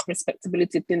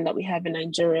respectability thing that we have in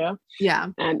Nigeria. Yeah.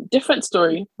 And different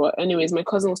story. But anyways, my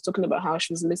cousin was talking about how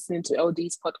she was listening to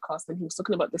LD's podcast, and he was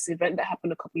talking about this event that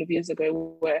happened a couple of years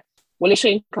ago where Wole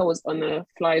Soyinka was on a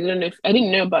flight. I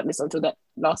didn't know about this until that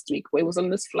last week, where he was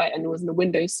on this flight and it was in the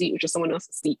window seat, which is someone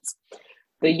else's seat.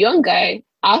 The young guy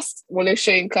asked Wole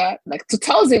Soyinka to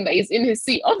tell him that he's in his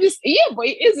seat. Obviously, yeah, but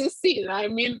he is his seat. I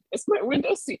mean, it's my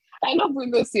window seat. I love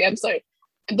window seat. I'm sorry.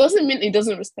 It doesn't mean he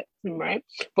doesn't respect him, right?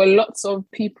 But lots of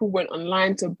people went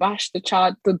online to bash the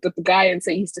guy and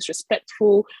say he's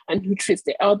disrespectful and who treats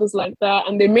the elders like that.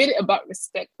 And they made it about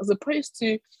respect, as opposed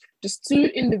to just two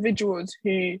individuals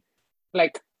who,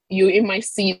 you're in my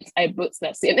seat, I booked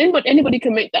that seat. And anybody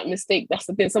can make that mistake. That's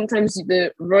the thing. Sometimes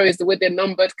the rows, the way they're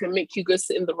numbered, can make you go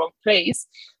sit in the wrong place.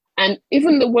 And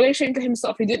even the Wole Soyinka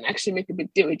himself, he didn't actually make a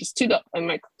big deal. He just stood up and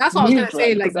that's what I was going to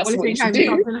say. Wole Soyinka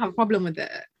didn't have a problem with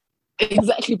it.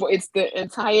 Exactly, but it's the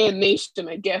entire nation,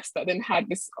 I guess, that then had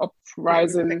this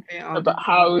uprising about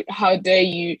how dare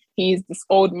you, he's this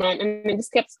old man. And it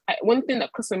just kept, one thing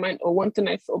that crossed my mind, or one thing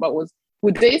I thought about was,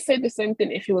 would they say the same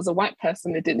thing if he was a white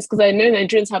person that did this? Because I know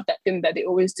Nigerians have that thing that they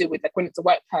always do with, when it's a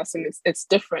white person, it's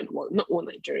different. Well, not all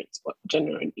Nigerians, but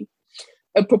generally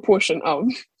a proportion of.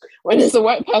 When it's a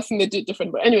white person, they do it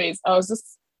different. But anyways, I was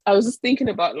just thinking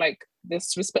about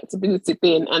this respectability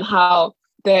thing, and how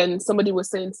then somebody was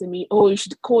saying to me, oh, you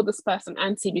should call this person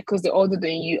auntie because they're older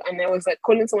than you. And I was like,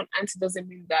 calling someone auntie doesn't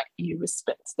mean that you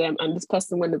respect them. And this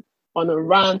person went on a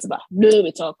rant about, no,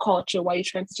 it's our culture, why are you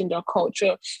trying to change our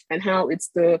culture, and how it's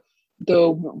the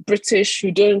British who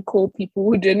don't call people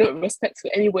who they're not respectful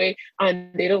anyway,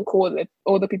 and they don't call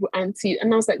older people auntie.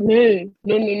 And I was like, no.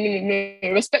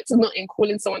 Respect is not in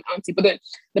calling someone auntie. But then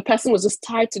the person was just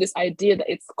tied to this idea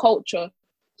that it's culture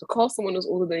to call someone who's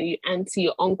older than you auntie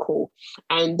or uncle,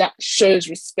 and that shows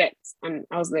respect. And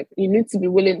I was like, you need to be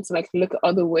willing to look at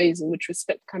other ways in which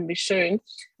respect can be shown.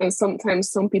 And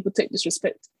sometimes some people take this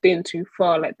respect thing too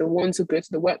far, like the ones who go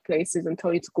to the workplaces and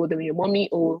tell you to call them your mommy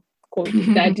or call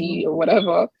them daddy or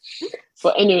whatever.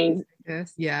 But anyways,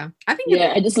 yes, yeah, I think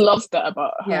I just love that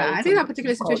about her. Yeah, I think that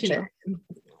particular situation,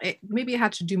 maybe it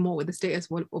had to do more with the status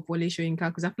of Wole Soyinka,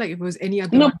 because I feel like if it was any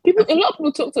other, a lot of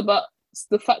people talked about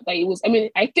the fact that he was. I mean,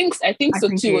 I think so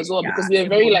too as well, because we're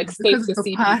very status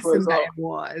see people as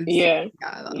well.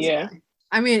 Yeah.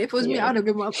 I mean, if it was me, I would have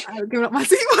given up my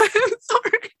seat. I'm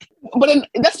sorry. But then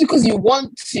that's because you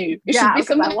want to. It should be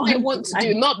something I want to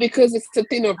do, not because it's a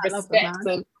thing of respect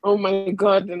and oh my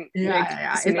god. And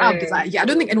it's out of desire. Yeah, I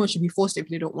don't think anyone should be forced if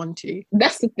they don't want to.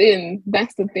 That's the thing.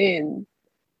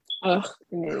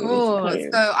 Cool.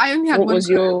 So I only had what was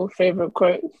your favorite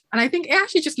quote? And I think it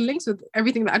actually just links with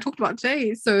everything that I talked about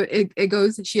today. So it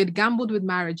goes, she had gambled with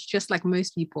marriage just like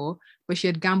most people, but she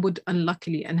had gambled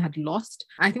unluckily and had lost.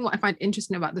 I think what I find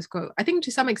interesting about this quote, I think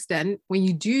to some extent, when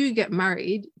you do get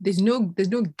married, there's no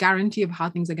guarantee of how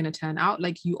things are going to turn out.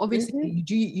 Like you obviously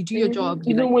you do your job.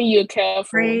 Even when you're careful.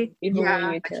 Pray, you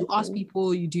ask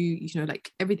people, you do,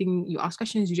 like everything, you ask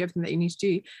questions, you do everything that you need to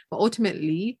do. But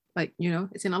ultimately, like,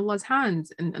 it's in Allah's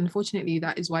hands. And unfortunately,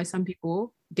 that is why some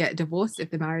people get divorced if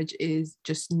the marriage is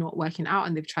just not working out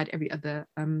and they've tried every other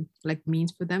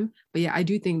means for them. But yeah, I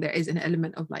do think there is an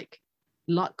element of like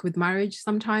luck with marriage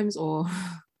sometimes, or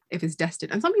if it's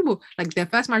destined. And some people, like, their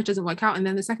first marriage doesn't work out and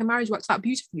then the second marriage works out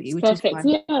beautifully, which perfect.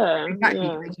 Is fine. Exactly.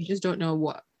 Like, you just don't know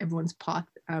what everyone's path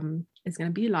is going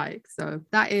to be like. So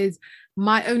that is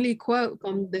my only quote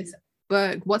from this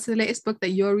book. What's the latest book that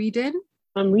you're reading?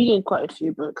 I'm reading quite a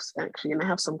few books actually, and I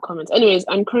have some comments. Anyways,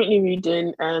 I'm currently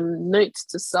reading Notes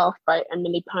to Self by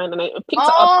Emily Pine, and I picked it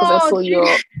up because I saw your.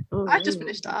 I just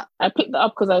finished that. I picked it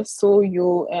up because I saw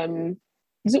your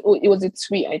it was a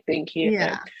tweet, I think.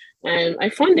 Yeah. I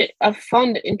found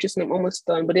it interesting. I'm almost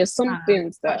done, but there's some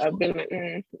things that I've been like.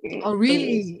 Oh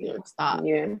really? Yeah. What's that?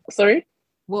 Yeah. Sorry.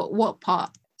 What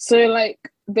part? So like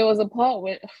there was a part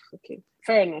where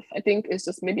fair enough. I think it's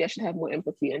just maybe I should have more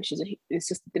empathy, and it's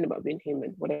just the thing about being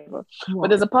human, whatever. But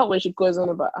there's a part where she goes on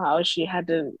about how she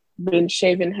hadn't been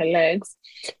shaving her legs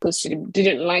because she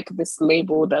didn't like this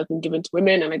label that's been given to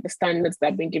women and like the standards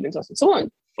that have been given to us and so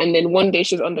on. And then one day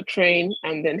she's on the train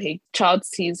and then a child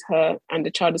sees her and the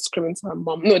child is screaming to her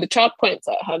mom. No, the child points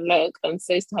at her leg and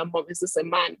says to her mom, "Is this a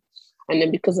man?" And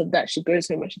then because of that, she goes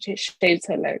home and she shaves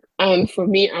her leg. And for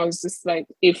me, I was just like,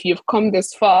 if you've come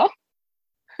this far,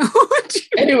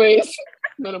 anyways,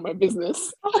 none of my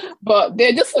business. But there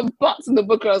are just some parts in the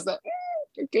book where I was like,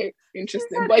 okay,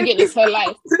 interesting. But again, it's her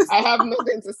life. I have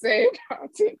nothing to say about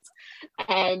it.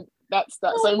 And that's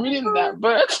that. So I'm reading that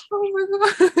book. Oh my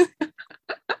god.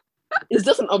 It's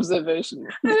just an observation.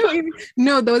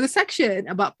 No, there was a section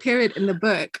about period in the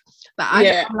book that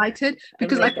I highlighted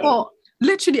because I thought,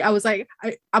 literally, I was like,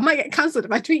 I might get cancelled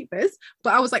if I tweet this,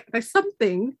 but I was like, there's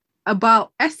something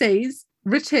about essays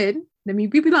written, let me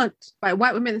be blunt, by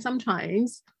white women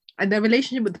sometimes, and their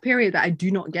relationship with the period that I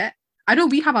do not get. I know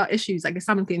we have our issues, like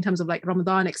Islamically, in terms of like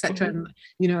Ramadan, etc., and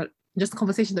just the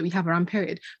conversation that we have around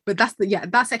period. But that's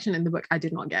that section in the book I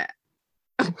did not get.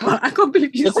 But I can't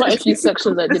believe there's quite a few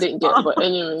sections I didn't get. But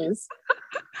anyways,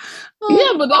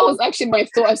 but that was actually my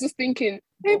thought. I was just thinking,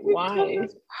 why?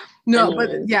 No, but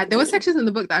there were sections in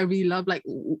the book that I really love. Like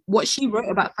what she wrote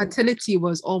about fertility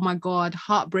was, oh my god,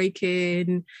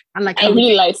 heartbreaking, and like I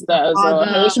really liked that as well.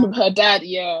 Her relationship with her dad,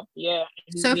 so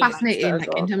really fascinating.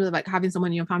 Like in terms of like having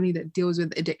someone in your family that deals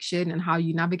with addiction and how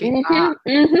you navigate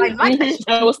that.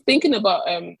 I was thinking about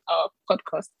our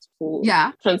podcast for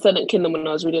Transcendent Kingdom when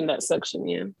I was reading that section.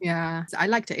 Yeah, so I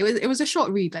liked it. It was a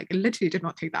short read. Like it literally did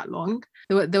not take that long.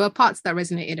 There were parts that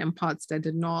resonated and parts that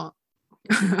did not.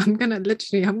 I'm gonna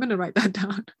write that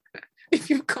down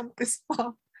if you've come this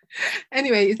far.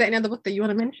 Anyway, is there any other book that you want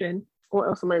to mention? What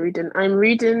else am I reading? I'm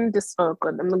reading this. Oh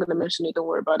god, I'm not gonna mention it. Don't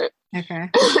worry about it. Okay.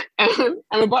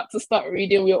 I'm about to start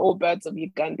reading "We Are All Birds of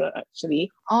Uganda."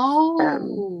 Actually.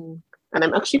 Oh. And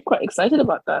I'm actually quite excited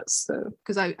about that. So,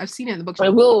 because I've seen it in the bookshop. I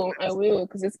will,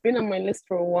 because it's been on my list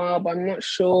for a while, but I'm not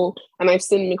sure. And I've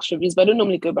seen mixed reviews, but I don't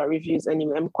normally go by reviews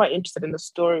anyway. I'm quite interested in the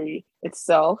story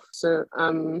itself, so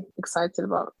I'm excited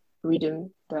about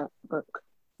reading that book.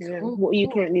 Yeah. What are you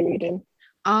currently reading?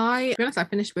 To be honest, I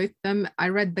finished both of them. I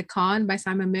read The Khan by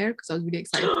Simon Mayer because I was really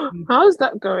excited. How's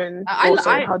that going? How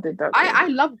did that go? I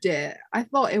loved it. I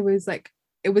thought it was like,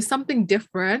 it was something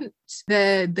different.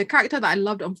 The character that I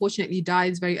loved unfortunately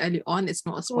dies very early on. It's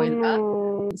not a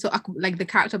spoiler. So like the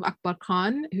character of Akbar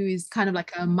Khan, who is kind of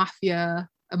like a Muslim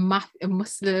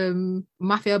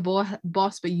mafia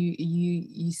boss, but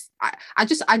I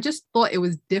just thought it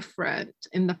was different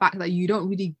in the fact that you don't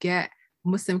really get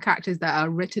Muslim characters that are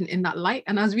written in that light.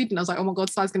 And I was reading, I was like, oh my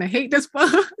god, Sar's gonna hate this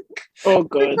book. Oh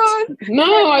god.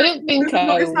 No, I don't think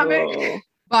I will.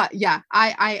 But yeah,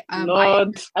 I've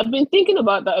been thinking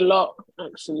about that a lot,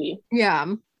 actually.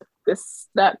 Yeah.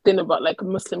 That thing about like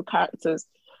Muslim characters.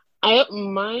 I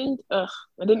don't mind. I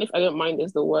don't know if I don't mind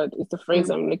is the word. It's the phrase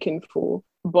I'm looking for.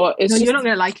 But it's you're not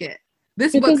gonna like it.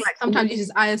 This book, like sometimes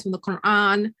uses ayahs from the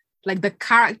Quran, like the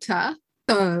character,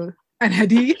 and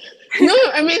hadith. No,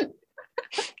 I mean,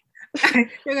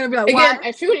 You're gonna be like, Again, why?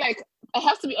 I feel like I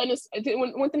have to be honest. I think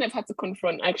one thing I've had to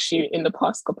confront actually in the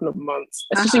past couple of months,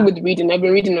 especially with reading, I've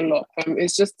been reading a lot.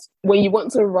 It's just when you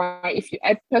want to write,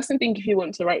 I personally think if you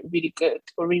want to write really good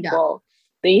or read Yeah. well,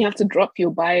 then you have to drop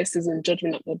your biases and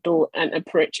judgment at the door and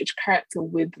approach each character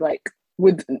with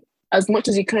as much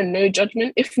as you can, no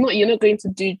judgment. If not, you're not going to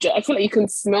do. I feel like you can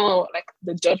smell like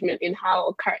the judgment in how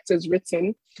a character is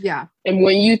written. Yeah. And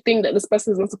when you think that this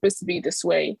person is not supposed to be this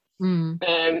way,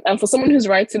 and for someone who's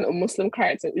writing a Muslim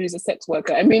character who's a sex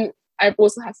worker, I mean, I've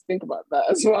also had to think about that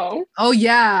as well. Oh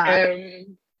yeah.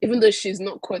 Even though she's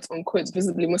not quote unquote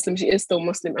visibly Muslim, she is still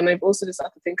Muslim. And I've also just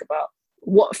had to think about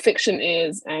what fiction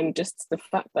is and just the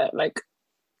fact that like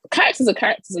characters are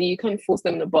characters and you can't force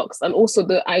them in a box. And also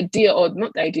the idea, or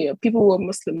not the idea, people who are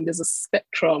Muslim, there's a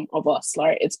spectrum of us,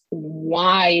 right? It's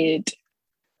wide,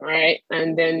 right?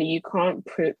 And then you can't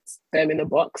put them in a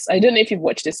box. I don't know if you've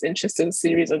watched this interesting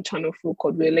series on Channel 4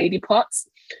 called We're Lady Parts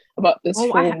about this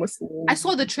four Muslims. I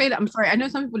saw the trailer. I'm sorry. I know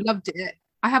some people loved it.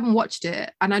 I haven't watched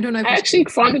it, and I don't know if I actually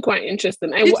found it quite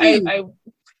interesting.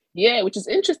 Yeah, which is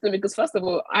interesting because first of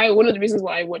all, one of the reasons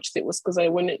why I watched it was because I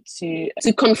wanted to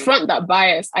confront that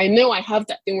bias. I know I have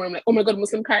that thing where I'm like, oh my god,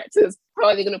 Muslim characters, how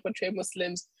are they going to portray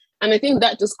Muslims? And I think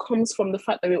that just comes from the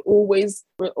fact that we're always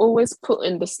put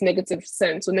in this negative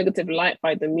sense or negative light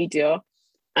by the media.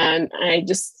 And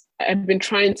I've been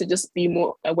trying to just be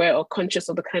more aware or conscious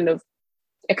of the kind of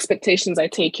expectations I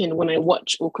take in when I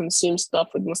watch or consume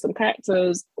stuff with Muslim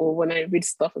characters or when I read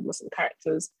stuff with Muslim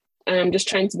characters. And I'm just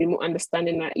trying to be more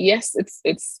understanding that yes,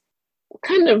 it's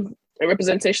kind of a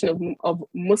representation of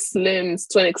Muslims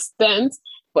to an extent,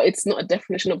 but it's not a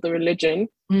definition of the religion,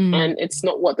 and it's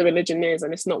not what the religion is,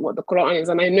 and it's not what the Quran is.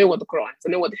 And I know what the Quran is,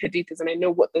 I know what the Hadith is, and I know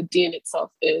what the Deen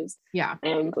itself is. Yeah.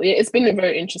 And yeah, it's been a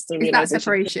very interesting realization. That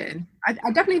separation.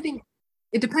 I definitely think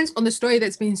it depends on the story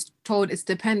that's being told. It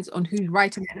depends on who's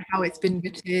writing it and how it's been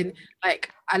written. Like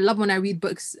I love when I read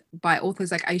books by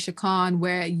authors like Aisha Khan,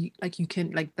 where you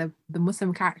can like the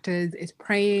Muslim characters is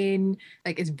praying,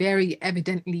 like it's very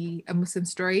evidently a Muslim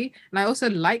story. And I also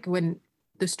like when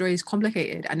the story is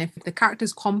complicated, and if the character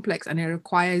is complex and it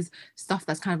requires stuff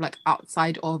that's kind of like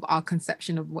outside of our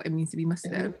conception of what it means to be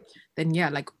Muslim, then yeah,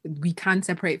 like we can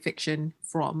separate fiction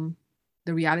from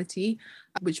the reality.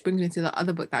 Which brings me to the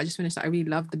other book that I just finished that I really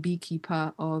love, The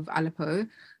Beekeeper of Aleppo,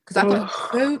 because I thought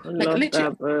so like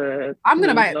literally I'm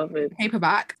gonna buy it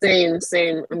paperback.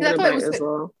 Same I'm gonna buy it as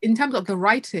well. In terms of the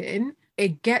writing,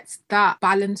 it gets that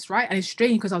balance right, and it's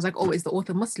strange because I was like, oh, is the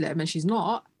author Muslim? And she's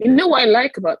not. You know what I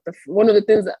like about one of the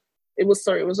things that it was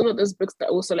one of those books that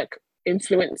also like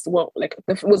influenced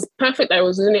it was perfect. I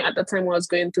was in it at the time when I was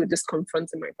going through this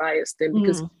confronting my bias thing,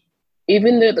 because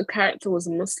even though the character was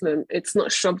Muslim, it's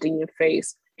not shoved in your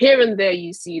face. Here and there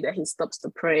you see that he stops to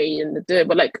pray and the do,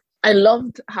 but like I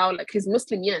loved how like he's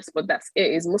Muslim, yes, but that's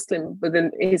it. He's Muslim, but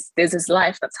then there's his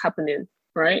life that's happening,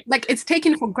 right? Like it's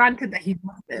taken for granted that he's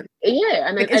Muslim. Yeah,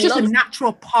 and like, it's just a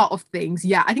natural part of things.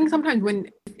 Yeah, I think sometimes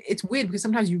when it's weird because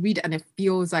sometimes you read it and it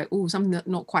feels like, oh, something that's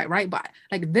not quite right, but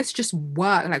like this just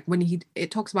worked. Like when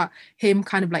it talks about him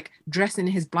kind of like dressing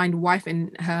his blind wife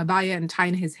in her abaya and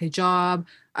tying his hijab,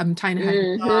 tying her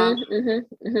hijab.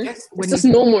 It's just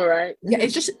normal, right? Yeah,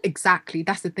 it's just exactly,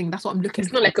 that's the thing. That's what I'm looking for.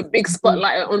 It's not like a big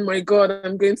spotlight on my god,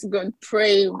 I'm going to go and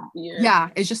pray. Yeah,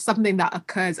 it's just something that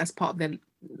occurs as part of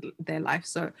their life.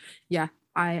 So yeah,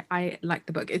 I like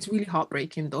the book. It's really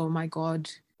heartbreaking though. Oh my god.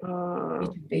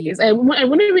 I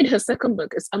want to read her second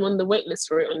book. I'm on the wait list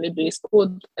for it on Libby. It's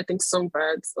called, I think,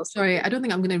 Songbirds. Sorry, I don't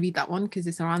think I'm going to read that one because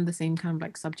it's around the same kind of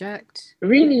like subject.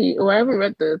 Really? Oh, I haven't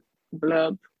read the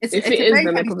blurb. It's a very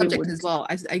heavy subject as well.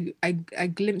 I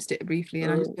glimpsed it briefly,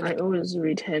 and I always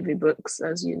read heavy books,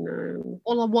 as you know.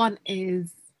 All I want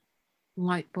is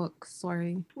light books.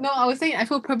 Sorry. No, I was saying I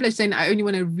feel privileged saying I only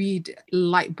want to read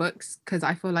light books because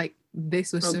I feel like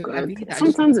this was so heavy.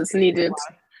 Sometimes it's needed.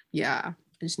 Yeah,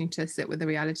 I just need to sit with the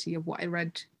reality of what I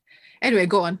read. Anyway,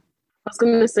 go on. I was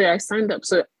going to say I signed up.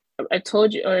 So I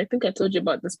told you, or I think I told you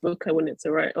about this book I wanted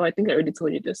to write. Oh, I think I already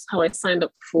told you this. How I signed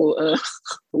up for a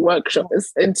workshop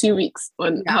in 2 weeks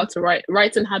on how to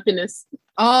write in happiness.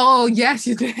 Oh yes,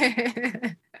 you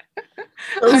did.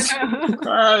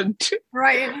 God.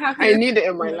 Right in happiness. I need it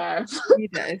in my life. I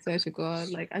need it, I swear to God.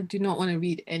 Like I do not want to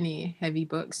read any heavy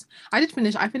books. I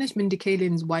finished Mindy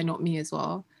Kaling's Why Not Me as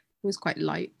well. It was quite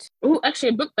light. Oh, actually,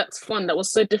 a book that's fun that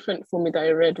was so different for me that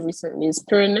I read recently is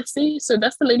Piranesi. So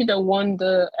that's the lady that won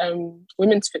the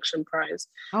Women's Fiction Prize.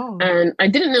 Oh. And I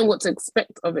didn't know what to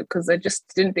expect of it because I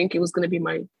just didn't think it was going to be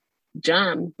my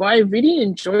jam. But I really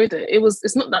enjoyed it.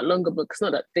 It's not that long a book. It's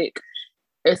not that thick.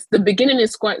 The beginning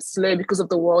is quite slow because of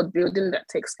the world building that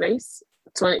takes place.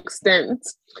 to an extent.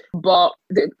 But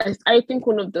I think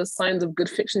one of the signs of good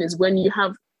fiction is when you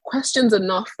have questions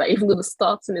enough that even though the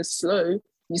starting is slow,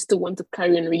 you still want to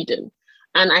carry on reading.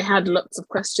 And I had lots of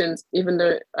questions, even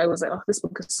though I was like, oh, this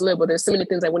book is slow, but there's so many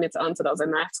things I wanted to answer that I was like,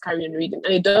 I have to carry on reading.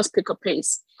 And it does pick up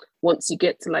pace once you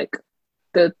get to like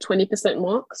the 20%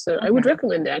 mark. So I would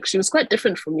recommend it actually. It was quite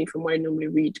different from me from what I normally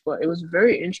read, but it was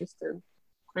very interesting.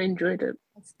 I enjoyed it.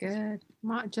 That's good.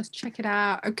 Might just check it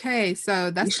out. Okay,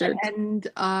 so that's the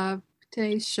end of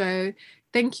today's show.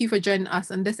 Thank you for joining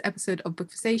us on this episode of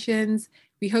Bookversations.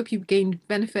 We hope you've gained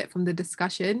benefit from the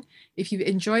discussion. If you've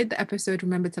enjoyed the episode,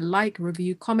 remember to like,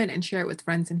 review, comment, and share it with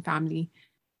friends and family.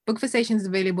 Bookversations is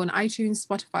available on iTunes,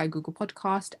 Spotify, Google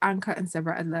Podcast, Anchor, and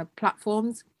several other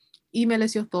platforms. Email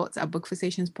us your thoughts at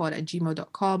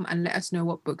bookversationspod@gmail.com and let us know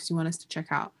what books you want us to check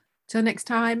out. Till next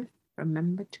time,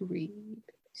 remember to read.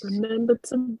 Remember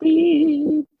to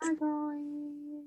read. Bye, guys.